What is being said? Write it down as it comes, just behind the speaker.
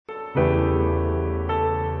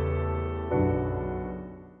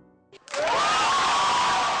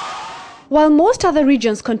While most other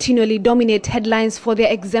regions continually dominate headlines for their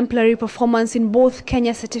exemplary performance in both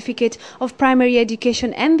Kenya Certificate of Primary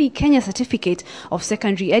Education and the Kenya Certificate of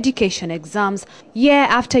Secondary Education exams, year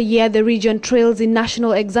after year the region trails in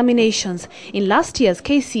national examinations. In last year's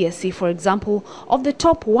KCSE, for example, of the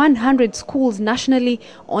top 100 schools nationally,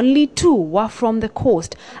 only 2 were from the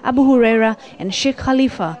coast, Abu Huraira and Sheikh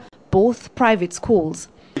Khalifa, both private schools.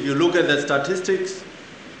 If you look at the statistics,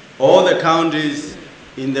 all the counties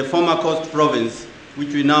in the former Coast Province, which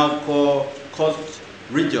we now call Coast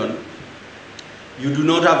Region, you do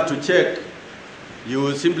not have to check. You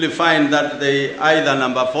will simply find that they either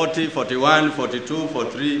number 40, 41, 42,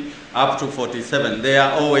 43, up to 47. They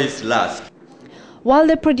are always last. While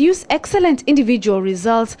they produce excellent individual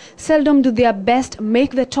results, seldom do their best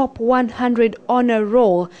make the top 100 honor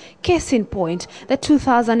roll. Case in point, the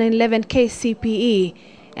 2011 KCPE.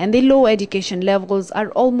 And the low education levels are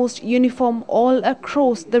almost uniform all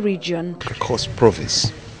across the region. Coast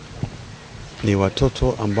Province ni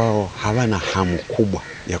watoto ambao hawana hamu kubwa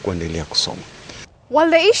ya kuendelea kusoma.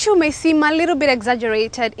 While the issue may seem a little bit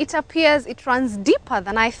exaggerated, it appears it runs deeper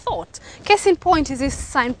than I thought. Case in point is this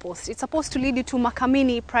signpost. It's supposed to lead you to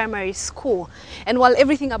Makamini Primary School. And while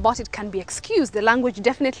everything about it can be excused, the language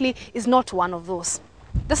definitely is not one of those.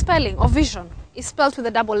 The spelling of vision is spelled with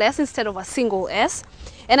a double S instead of a single S.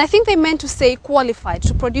 And I think they meant to say qualified,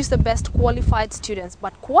 to produce the best qualified students.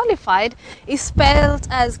 But qualified is spelled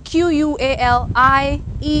as Q-U-A-L-I-E-I-E-D,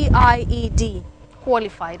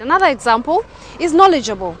 qualified. Another example is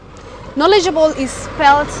knowledgeable. Knowledgeable is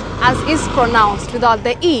spelled as is pronounced without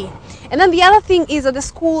the E. And then the other thing is that the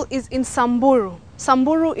school is in Samburu.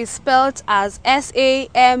 Samburu is spelled as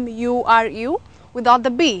S-A-M-U-R-U without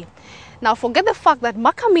the B. Now forget the fact that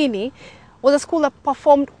Makamini was a school that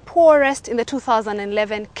performed poorest in the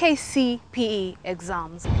 2011 KCPE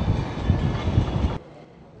exams.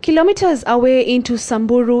 Kilometers away into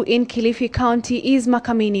Samburu in Kilifi County is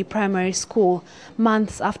Makamini Primary School.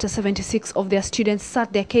 Months after 76 of their students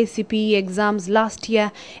sat their KCPE exams last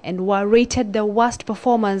year and were rated the worst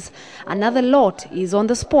performers, another lot is on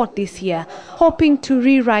the spot this year, hoping to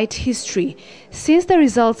rewrite history. Since the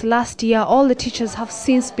results last year, all the teachers have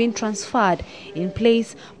since been transferred. In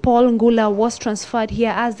place, Paul Ngula was transferred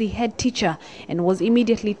here as the head teacher and was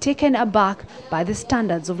immediately taken aback by the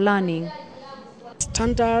standards of learning.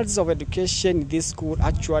 Standards of education in this school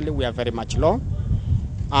actually were very much low,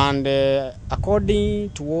 and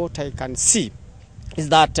according to what I can see is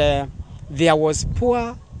that there was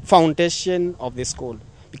poor foundation of the school,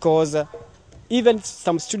 because even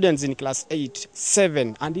some students in class 8,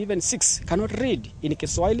 7 and even 6 cannot read in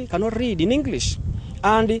Kiswahili, cannot read in English,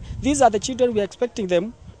 and these are the children we are expecting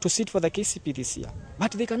them to sit for the KCP this year,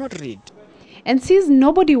 but they cannot read. And since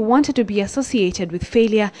nobody wanted to be associated with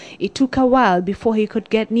failure, it took a while before he could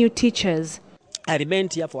get new teachers. I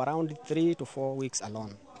remained here for around 3 to 4 weeks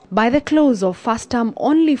alone. By the close of first term,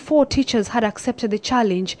 only 4 teachers had accepted the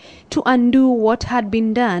challenge to undo what had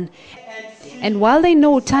been done. And while they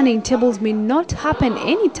know turning tables may not happen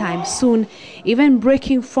anytime soon, even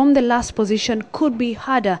breaking from the last position could be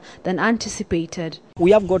harder than anticipated.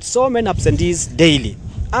 We have got so many absentees daily,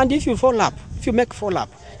 and if you make follow-up,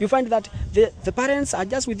 you find that the parents are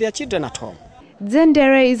just with their children at home.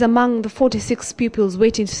 Zendere is among the 46 pupils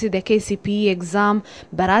waiting to see the KCPE exam,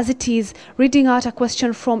 but as it is, reading out a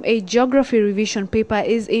question from a geography revision paper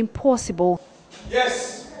is impossible.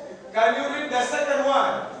 Yes. Can you read the second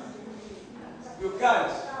one? You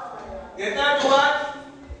can't. The third one?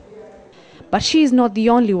 But she is not the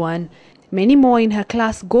only one. Many more in her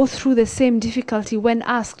class go through the same difficulty when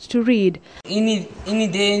asked to read. In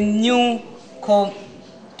the new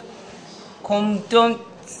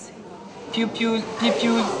pupils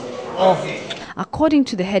of. According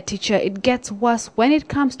to the head teacher, it gets worse when it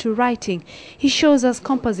comes to writing. He shows us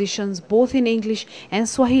compositions both in English and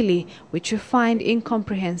Swahili, which we find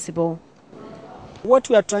incomprehensible. What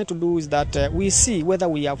we are trying to do is that we see whether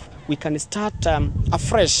we can start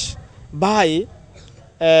afresh by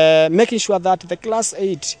making sure that the class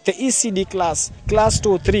 8, the ECD class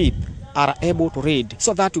 2, 3 are able to read,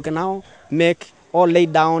 so that we can now make or lay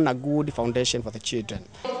down a good foundation for the children.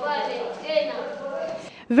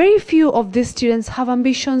 Very few of these students have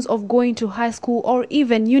ambitions of going to high school or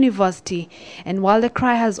even university. And while the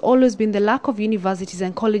cry has always been the lack of universities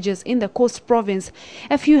and colleges in the Coast Province,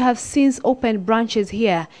 a few have since opened branches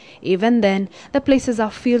here. Even then, the places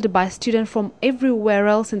are filled by students from everywhere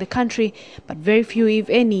else in the country, but very few, if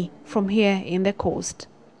any, from here in the coast.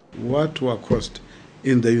 Watu wa coast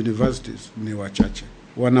in the universities ni wachache.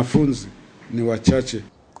 Wanafunzi ni wachache.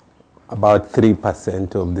 About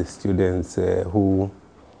 3% of the students who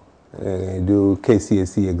do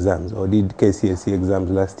KCSE exams or did KCSE exams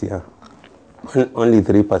last year. Only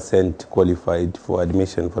 3% qualified for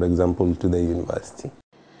admission, for example, to the university.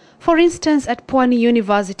 For instance, at Pwani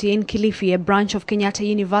University in Kilifi, a branch of Kenyatta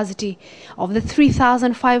University, of the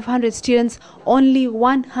 3,500 students, only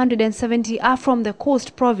 170 are from the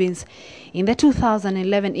Coast Province. In the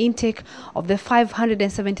 2011 intake of the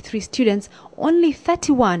 573 students, only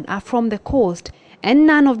 31 are from the coast, and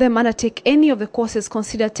none of them undertake any of the courses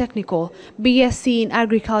considered technical: BSc in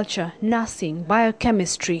agriculture, nursing,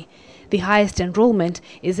 biochemistry. The highest enrollment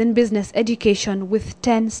is in business education with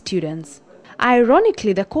 10 students.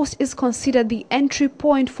 Ironically, the coast is considered the entry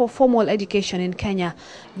point for formal education in Kenya.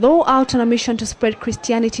 Though out on a mission to spread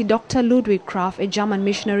Christianity, Dr. Ludwig Kraft, a German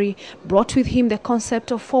missionary, brought with him the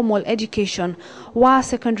concept of formal education. Wa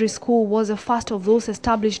Secondary School was the first of those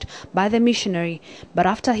established by the missionary. But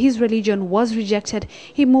after his religion was rejected,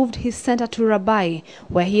 he moved his center to Rabai,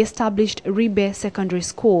 where he established Ribe Secondary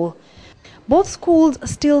School. Both schools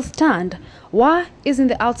still stand. Wa is in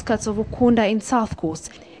the outskirts of Ukunda in South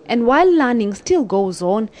Coast. And while learning still goes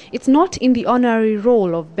on, it's not in the honorary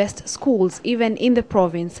role of best schools even in the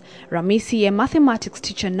province. Ramisi, a mathematics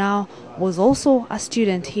teacher now, was also a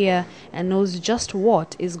student here and knows just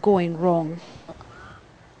what is going wrong.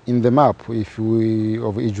 In the map,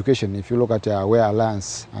 of education, if you look at where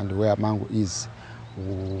Alliance and where Mangu is,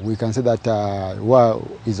 we can say that Wa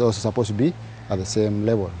is also supposed to be at the same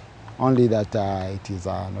level, only that it is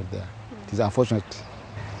not there. It is unfortunate.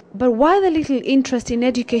 But why the little interest in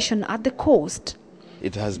education at the coast?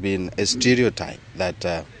 It has been a stereotype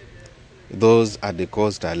that those at the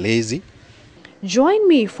coast are lazy. Join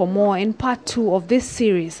me for more in part 2 of this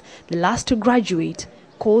series, The Last to Graduate,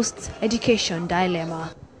 Coast's Education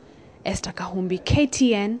Dilemma. Esther Kahumbi,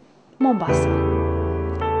 KTN, Mombasa.